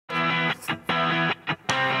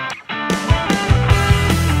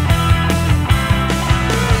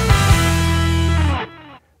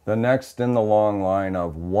the next in the long line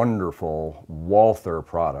of wonderful Walther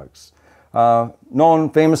products. Known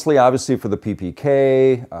famously, obviously, for the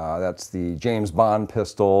PPK. That's the James Bond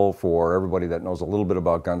pistol for everybody that knows a little bit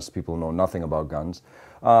about guns, people who know nothing about guns.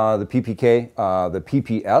 The PPK, the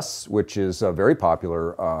PPS, which is a very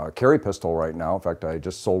popular carry pistol right now. In fact, I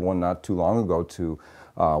just sold one not too long ago to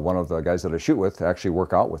one of the guys that I shoot with to actually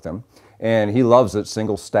work out with him. And he loves it,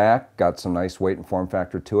 single stack, got some nice weight and form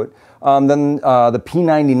factor to it. Then the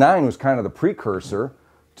P99 was kind of the precursor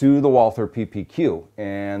to the Walther PPQ.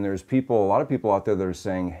 And there's a lot of people out there that are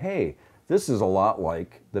saying, hey, this is a lot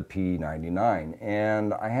like the P99.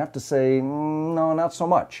 And I have to say, no, not so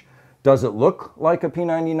much. Does it look like a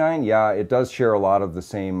P99? Yeah, it does share a lot of the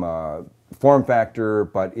same form factor,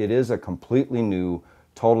 but it is a completely new,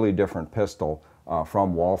 totally different pistol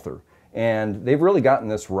from Walther. And they've really gotten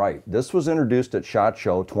this right. This was introduced at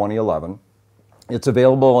ShotShow 2011. It's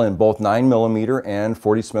available in both 9mm and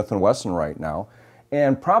 40 Smith & Wesson right now.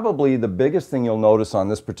 And probably the biggest thing you'll notice on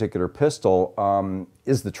this particular pistol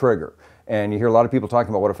is the trigger. And you hear a lot of people talking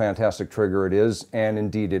about what a fantastic trigger it is, and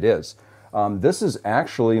indeed it is. This is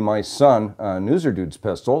actually my son, Noozer Dude's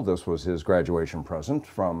pistol. This was his graduation present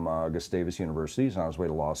from Gustavus University. He's on his way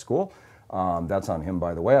to law school. That's on him,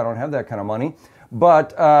 by the way. I don't have that kind of money.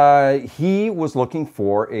 But he was looking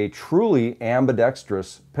for a truly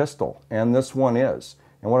ambidextrous pistol, and this one is.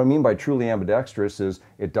 And what I mean by truly ambidextrous is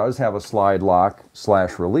it does have a slide lock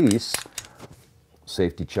 / release.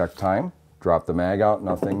 Safety check time. Drop the mag out,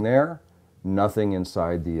 nothing there. Nothing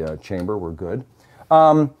inside the chamber, we're good.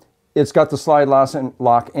 It's got the slide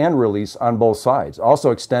lock and release on both sides.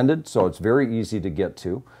 Also extended, so it's very easy to get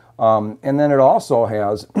to. And then it also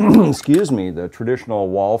has, excuse me, the traditional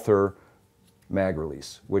Walther mag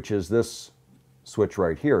release, which is this switch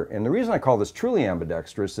right here. And the reason I call this truly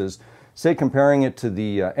ambidextrous is, say, comparing it to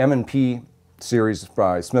the M&P series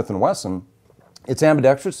by Smith & Wesson, it's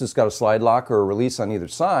ambidextrous. It's got a slide lock or a release on either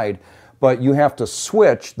side, but you have to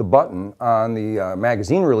switch the button on the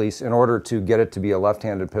magazine release in order to get it to be a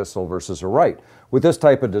left-handed pistol versus a right. With this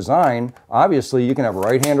type of design, obviously you can have a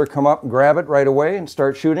right-hander come up and grab it right away and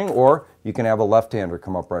start shooting, or you can have a left-hander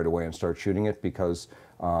come up right away and start shooting it, because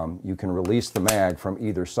you can release the mag from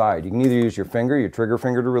either side. You can either use your finger, your trigger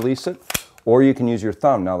finger, to release it, or you can use your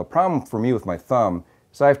thumb. Now the problem for me with my thumb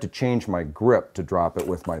is I have to change my grip to drop it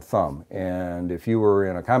with my thumb. And if you were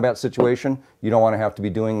in a combat situation, you don't want to have to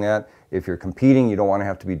be doing that. If you're competing, you don't want to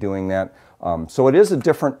have to be doing that. So it is a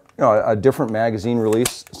different, a different magazine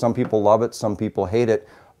release. Some people love it, some people hate it.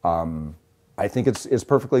 I think it's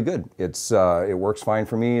perfectly good. It works fine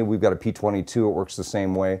for me. We've got a P22, it works the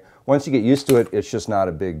same way. Once you get used to it, it's just not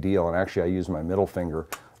a big deal. And actually I use my middle finger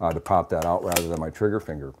to pop that out rather than my trigger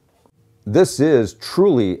finger. This is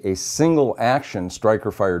truly a single action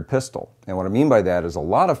striker fired pistol. And what I mean by that is a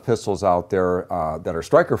lot of pistols out there that are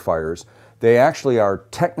striker fires, they actually are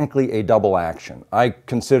technically a double action. I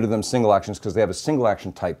consider them single actions because they have a single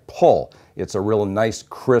action type pull. It's a real nice,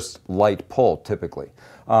 crisp, light pull typically.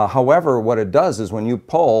 However, what it does is when you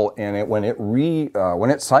pull and when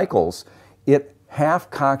it cycles, it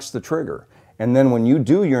half cocks the trigger. And then when you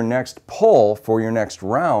do your next pull for your next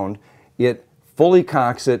round, it fully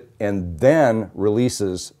cocks it and then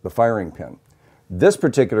releases the firing pin. This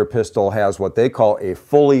particular pistol has what they call a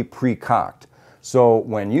fully pre-cocked. So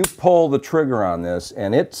when you pull the trigger on this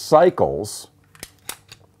and it cycles,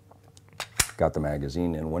 got the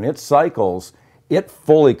magazine in, when it cycles, it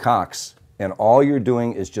fully cocks, and all you're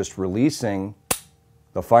doing is just releasing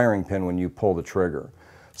the firing pin when you pull the trigger.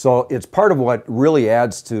 So it's part of what really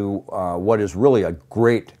adds to what is really a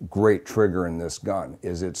great, great trigger in this gun,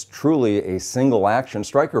 is it's truly a single action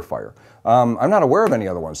striker fire. I'm not aware of any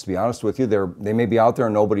other ones, to be honest with you. They may be out there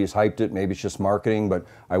and nobody's hyped it, maybe it's just marketing, but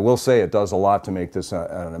I will say it does a lot to make this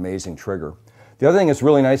an amazing trigger. The other thing that's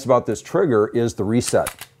really nice about this trigger is the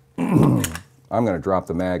reset. I'm going to drop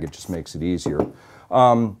the mag, it just makes it easier.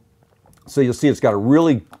 So you'll see it's got a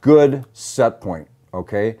really good set point,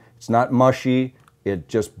 okay? It's not mushy. It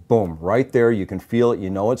just, boom, right there. You can feel it.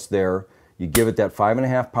 You know it's there. You give it that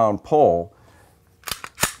 5.5 pound pull.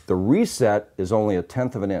 The reset is only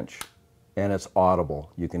 1/10 of an inch, and it's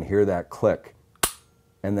audible. You can hear that click,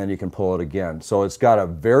 and then you can pull it again. So it's got a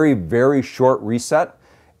very, very short reset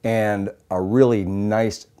and a really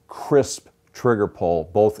nice, crisp trigger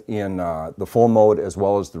pull, both in the full mode as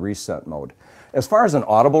well as the reset mode. As far as an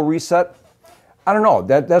audible reset, I don't know.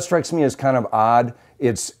 That strikes me as kind of odd.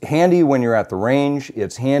 It's handy when you're at the range.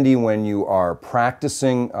 It's handy when you are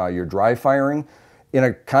practicing your dry firing. In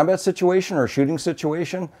a combat situation or a shooting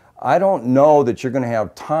situation, I don't know that you're going to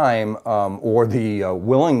have time or the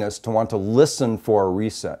willingness to want to listen for a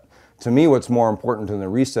reset. To me, what's more important than the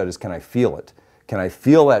reset is, can I feel it? Can I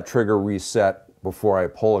feel that trigger reset before I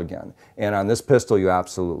pull again? And on this pistol, you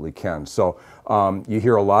absolutely can. So you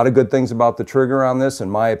hear a lot of good things about the trigger on this. In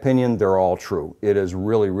my opinion, they're all true. It is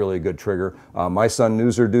really, really good trigger. My son,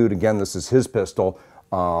 Noozer Dude, again, this is his pistol.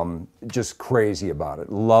 Just crazy about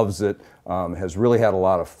it, loves it, has really had a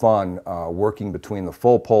lot of fun working between the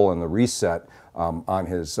full pull and the reset on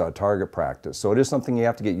his target practice. So it is something you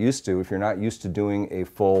have to get used to if you're not used to doing a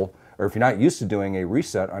full, or if you're not used to doing a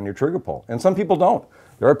reset on your trigger pull. And some people don't.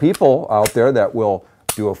 There are people out there that will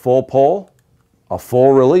do a full pull, a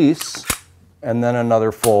full release, and then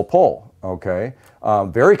another full pull, okay?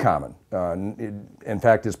 Very common. In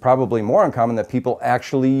fact, it's probably more uncommon that people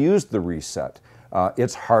actually use the reset.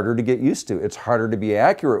 It's harder to get used to. It's harder to be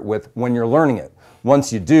accurate with when you're learning it.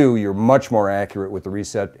 Once you do, you're much more accurate with the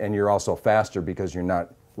reset, and you're also faster because you're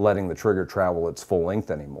not letting the trigger travel its full length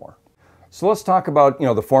anymore. So let's talk about,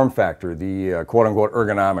 the form factor, the quote-unquote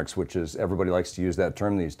ergonomics, which is, everybody likes to use that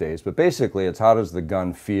term these days, but basically it's how does the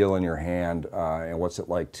gun feel in your hand and what's it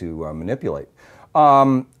like to manipulate.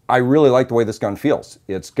 I really like the way this gun feels.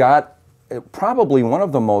 It's got probably one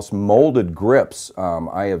of the most molded grips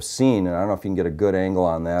I have seen, and I don't know if you can get a good angle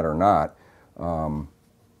on that or not.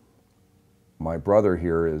 My brother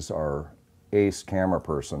here is our ace camera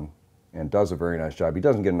person and does a very nice job. He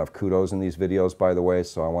doesn't get enough kudos in these videos, by the way,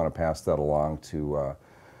 so I want to pass that along to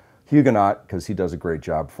Huguenot, because he does a great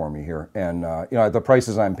job for me here. And at the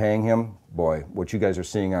prices I'm paying him, boy, what you guys are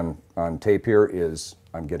seeing on tape here is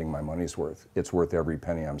I'm getting my money's worth. It's worth every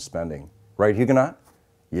penny I'm spending. Right, Huguenot?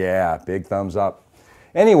 Yeah, big thumbs up.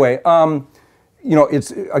 Anyway,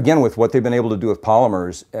 it's, again, with what they've been able to do with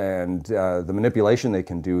polymers and the manipulation they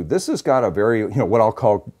can do, this has got a very, what I'll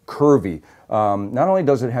call curvy. Not only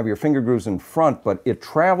does it have your finger grooves in front, but it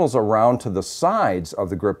travels around to the sides of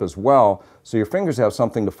the grip as well, so your fingers have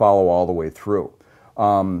something to follow all the way through.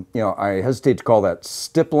 I hesitate to call that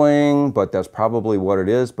stippling, but that's probably what it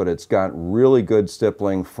is, but it's got really good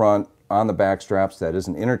stippling front on the back straps. That is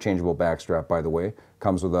an interchangeable back strap, by the way.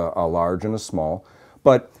 Comes with a large and a small.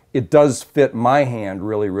 But it does fit my hand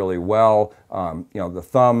really, really well. The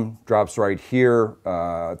thumb drops right here,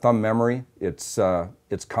 thumb memory.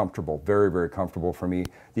 It's comfortable, very, very comfortable for me.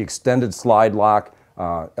 The extended slide lock,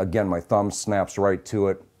 again, my thumb snaps right to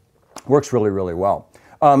it. Works really, really well.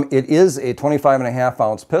 It is a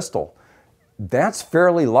 25.5-ounce pistol. That's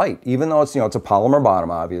fairly light, even though it's, it's a polymer bottom,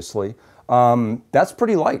 obviously. That's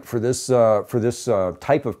pretty light for this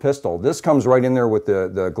type of pistol. This comes right in there with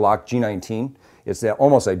the Glock G19. It's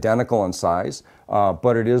almost identical in size,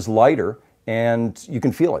 but it is lighter, and you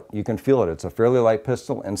can feel it. You can feel it. It's a fairly light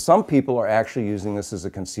pistol, and some people are actually using this as a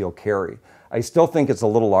concealed carry. I still think it's a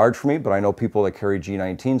little large for me, but I know people that carry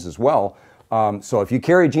G19s as well. So if you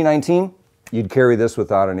carry G19, you'd carry this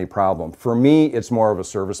without any problem. For me, it's more of a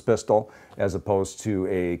service pistol as opposed to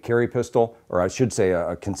a carry pistol, or I should say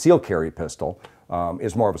a concealed carry pistol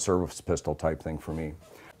is more of a service pistol type thing for me.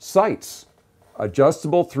 Sights,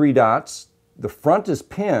 adjustable 3 dots. The front is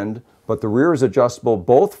pinned, but the rear is adjustable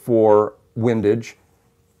both for windage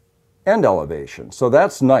and elevation. So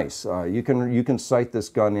that's nice. You can sight this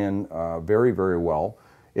gun in very, very well.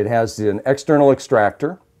 It has an external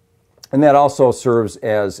extractor, and that also serves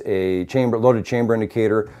as a loaded chamber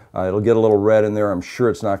indicator. It'll get a little red in there. I'm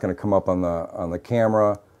sure it's not going to come up on the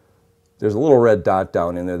camera. There's a little red dot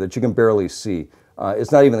down in there that you can barely see.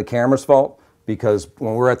 It's not even the camera's fault, because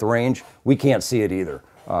when we're at the range, we can't see it either.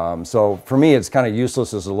 So for me, it's kind of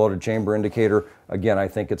useless as a loaded chamber indicator. Again, I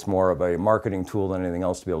think it's more of a marketing tool than anything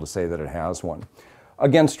else to be able to say that it has one.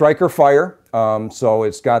 Again, striker fire, so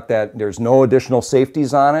it's got that, there's no additional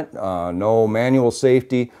safeties on it, no manual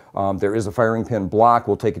safety. There is a firing pin block.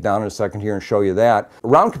 We'll take it down in a second here and show you that.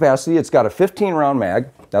 Round capacity, it's got a 15-round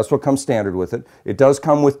mag. That's what comes standard with it. It does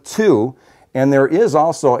come with 2, and there is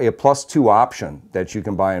also a +2 option that you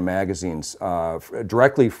can buy in magazines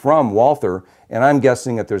directly from Walther, and I'm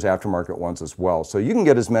guessing that there's aftermarket ones as well. So you can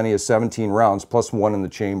get as many as 17 rounds plus 1 in the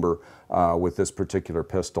chamber with this particular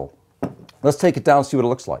pistol. Let's take it down and see what it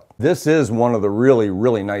looks like. This is one of the really,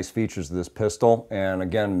 really nice features of this pistol, and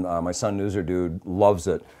again, my son Noozer Dude loves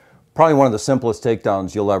it. Probably one of the simplest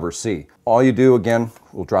takedowns you'll ever see. All you do, again,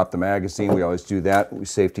 we'll drop the magazine. We always do that. We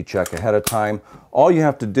safety check ahead of time. All you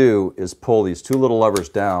have to do is pull these 2 little levers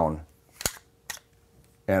down,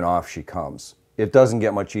 and off she comes. It doesn't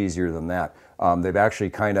get much easier than that. They've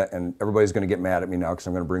actually kind of, and everybody's going to get mad at me now because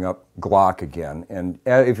I'm going to bring up Glock again. And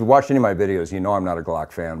if you've watched any of my videos, you know I'm not a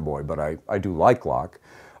Glock fanboy, but I do like Glock.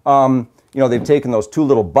 They've taken those 2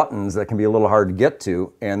 little buttons that can be a little hard to get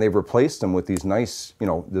to, and they've replaced them with these nice,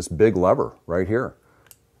 this big lever right here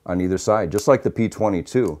on either side, just like the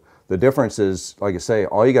P22. The difference is, like I say,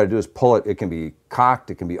 all you got to do is pull it. It can be cocked,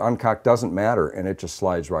 it can be uncocked, doesn't matter, and it just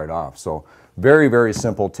slides right off. So very, very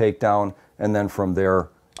simple takedown. And then from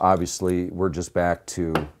there, obviously, we're just back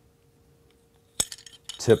to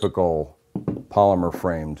typical polymer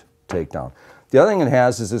framed takedown. The other thing it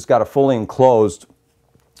has is it's got a fully enclosed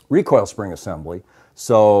recoil spring assembly.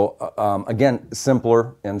 So again,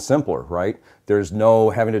 simpler and simpler, right? There's no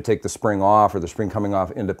having to take the spring off or the spring coming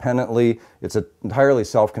off independently. It's an entirely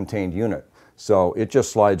self-contained unit. So it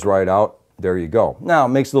just slides right out. There you go. Now, it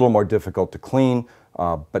makes it a little more difficult to clean,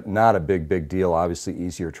 but not a big deal. Obviously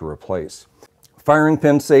easier to replace. Firing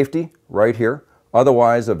pin safety right here.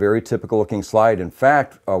 Otherwise, a very typical looking slide. In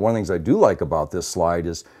fact, one of the things I do like about this slide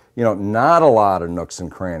is, you know, not a lot of nooks and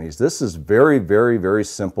crannies. This is very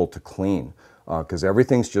simple to clean because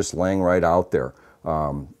everything's just laying right out there.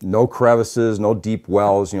 No crevices, no deep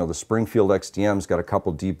wells. You know, the Springfield XDM's got a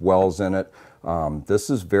couple deep wells in it. This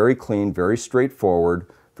is very clean, very straightforward,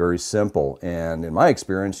 very simple. And in my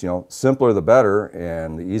experience, you know, simpler the better,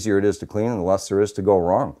 and the easier it is to clean and the less there is to go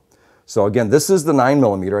wrong. So again, this is the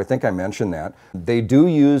 9mm. I think I mentioned that. They do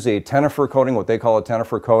use a tenifer coating, what they call a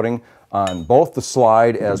tenifer coating, on both the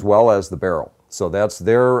slide as well as the barrel. So that's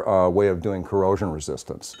their way of doing corrosion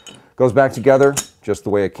resistance. Goes back together just the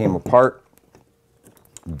way it came apart.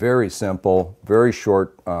 Very simple, very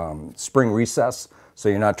short spring recess. So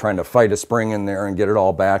you're not trying to fight a spring in there and get it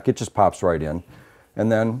all back. It just pops right in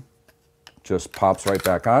and then just pops right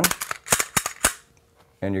back on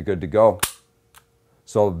and you're good to go.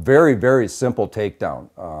 So very simple takedown.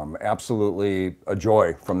 Absolutely a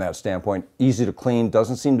joy from that standpoint. Easy to clean,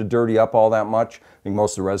 doesn't seem to dirty up all that much. I think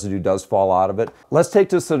most of the residue does fall out of it. Let's take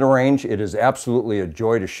this to the range. It is absolutely a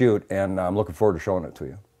joy to shoot, and I'm looking forward to showing it to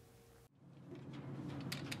you.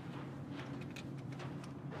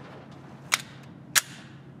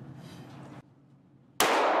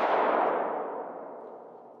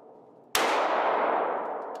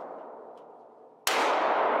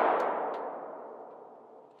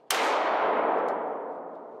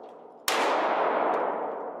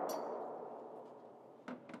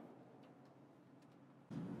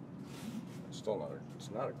 Still not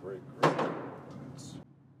it's not a great grip. It's...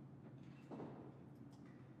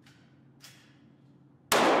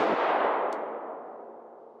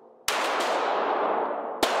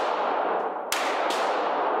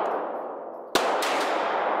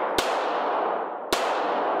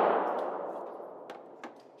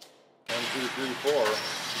 One, two, three, four.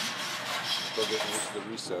 Still getting used to the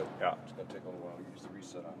reset. Yeah. It's gonna take a little while to use the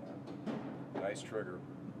reset on that. Nice trigger.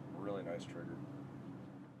 Really nice trigger.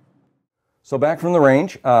 So back from the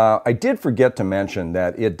range, I did forget to mention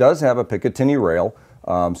that it does have a Picatinny rail,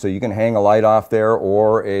 so you can hang a light off there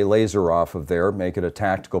or a laser off of there, make it a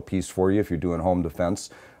tactical piece for you if you're doing home defense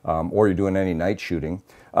or you're doing any night shooting.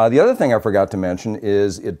 The other thing I forgot to mention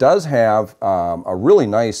is it does have a really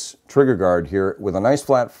nice trigger guard here with a nice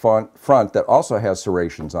flat front that also has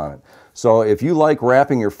serrations on it. So if you like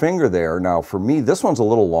wrapping your finger there, now for me this one's a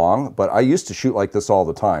little long, but I used to shoot like this all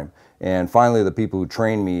the time. And finally, the people who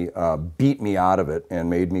trained me beat me out of it and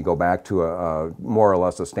made me go back to a more or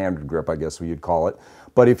less a standard grip, I guess you'd call it.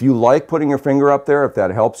 But if you like putting your finger up there, if that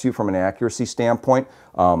helps you from an accuracy standpoint,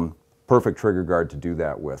 perfect trigger guard to do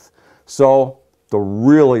that with. So the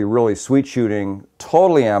really sweet shooting,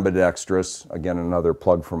 totally ambidextrous, again, another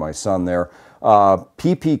plug for my son there,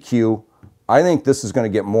 PPQ. I think this is going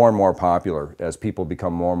to get more and more popular as people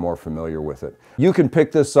become more and more familiar with it. You can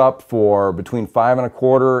pick this up for between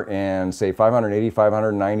 $5.25 and say $580,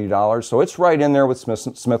 $590. So it's right in there with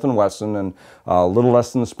Smith-wesson and a little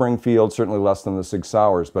less than the Springfield, certainly less than the Sig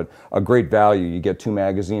Sauers, but a great value. You get 2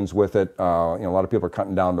 magazines with it. You know, a lot of people are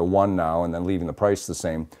cutting down to 1 now and then leaving the price the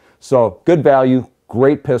same. So good value,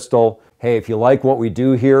 great pistol. Hey, if you like what we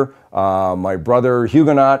do here, my brother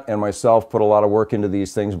Huguenot and myself put a lot of work into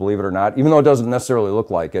these things, believe it or not, even though it doesn't necessarily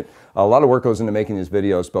look like it. A lot of work goes into making these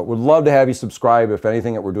videos, but would love to have you subscribe if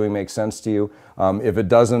anything that we're doing makes sense to you. If it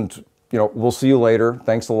doesn't, you know, we'll see you later.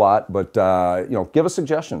 Thanks a lot, but you know, give us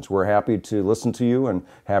suggestions. We're happy to listen to you and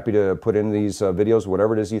happy to put in these videos,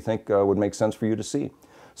 whatever it is you think would make sense for you to see.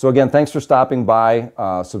 So again, thanks for stopping by.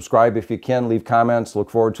 Subscribe if you can, leave comments,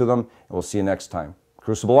 look forward to them, and we'll see you next time.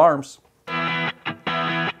 Crucible Arms.